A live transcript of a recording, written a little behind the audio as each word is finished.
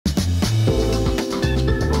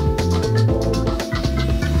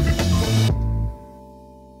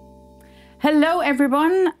Hello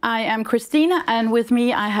everyone, I am Christina and with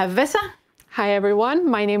me I have Vesa. Hi everyone,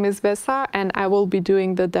 my name is Vesa and I will be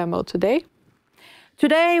doing the demo today.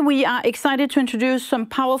 Today we are excited to introduce some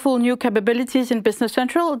powerful new capabilities in Business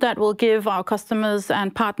Central that will give our customers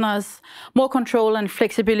and partners more control and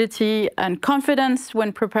flexibility and confidence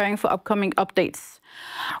when preparing for upcoming updates.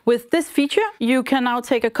 With this feature, you can now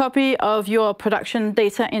take a copy of your production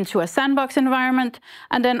data into a sandbox environment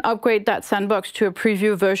and then upgrade that sandbox to a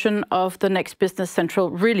preview version of the next Business Central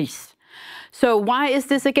release. So why is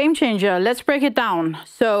this a game changer? Let's break it down.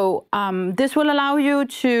 So this will allow you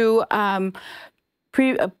to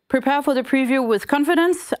prepare for the preview with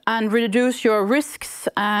confidence and reduce your risks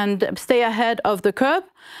and stay ahead of the curve.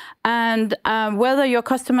 And whether your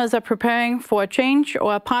customers are preparing for a change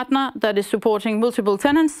or a partner that is supporting multiple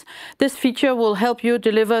tenants, this feature will help you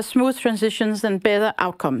deliver smooth transitions and better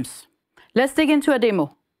outcomes. Let's dig into a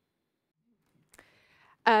demo.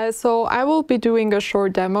 So I will be doing a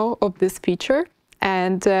short demo of this feature.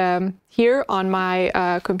 And here on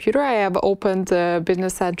my computer, I have opened the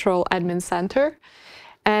Business Central Admin Center.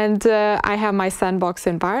 And I have my sandbox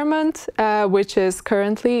environment, which is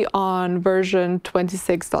currently on version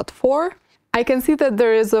 26.4. I can see that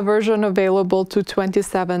there is a version available to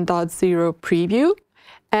 27.0 preview.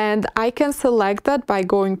 And I can select that by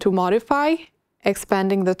going to Modify,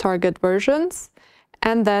 expanding the target versions,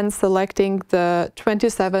 and then selecting the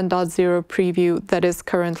 27.0 preview that is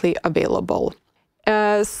currently available.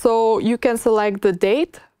 So you can select the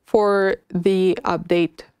date for the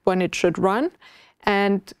update when it should run.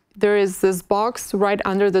 And there is this box right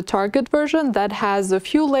under the target version that has a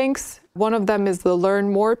few links. One of them is the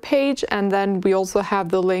Learn More page, and then we also have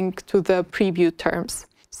the link to the preview terms.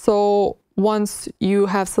 So once you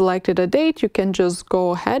have selected a date, you can just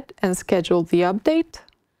go ahead and schedule the update.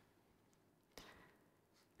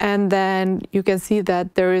 And then you can see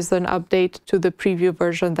that there is an update to the preview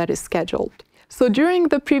version that is scheduled. So during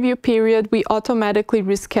the preview period, we automatically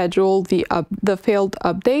reschedule the failed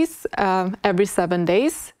updates every 7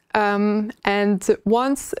 days. And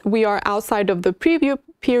once we are outside of the preview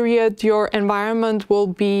period, your environment will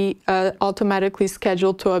be automatically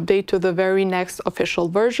scheduled to update to the very next official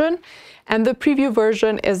version. And the preview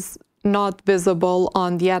version is not visible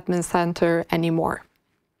on the Admin Center anymore.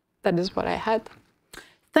 That is what I had.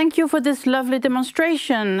 Thank you for this lovely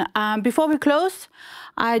demonstration. Before we close,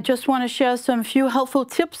 I just want to share some few helpful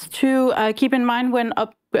tips to keep in mind when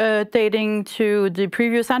updating to the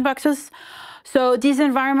preview sandboxes. So these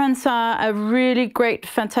environments are a really great,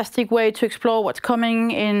 fantastic way to explore what's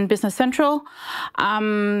coming in Business Central.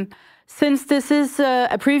 Since this is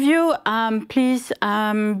a preview, please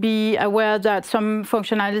be aware that some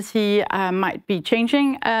functionality might be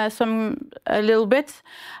changing a little bit.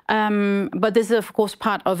 But this is, of course,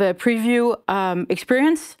 part of a preview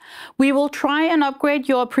experience. We will try and upgrade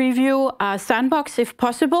your preview sandbox if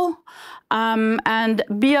possible. And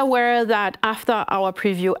be aware that after our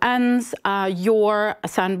preview ends, your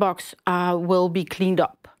sandbox will be cleaned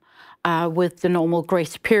up with the normal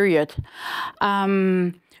grace period.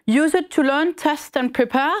 Use it to learn, test, and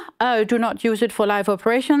prepare. Do not use it for live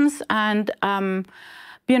operations. And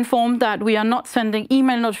be informed that we are not sending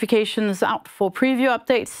email notifications out for preview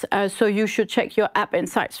updates, so you should check your App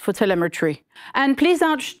Insights for telemetry. And please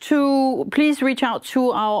reach out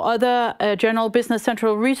to our other general Business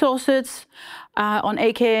Central resources on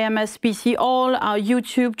AKAMS BC All, our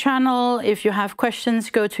YouTube channel. If you have questions,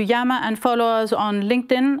 go to Yammer and follow us on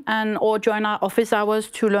LinkedIn or join our office hours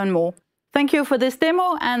to learn more. Thank you for this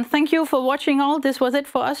demo and thank you for watching all. This was it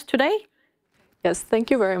for us today. Yes, thank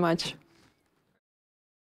you very much.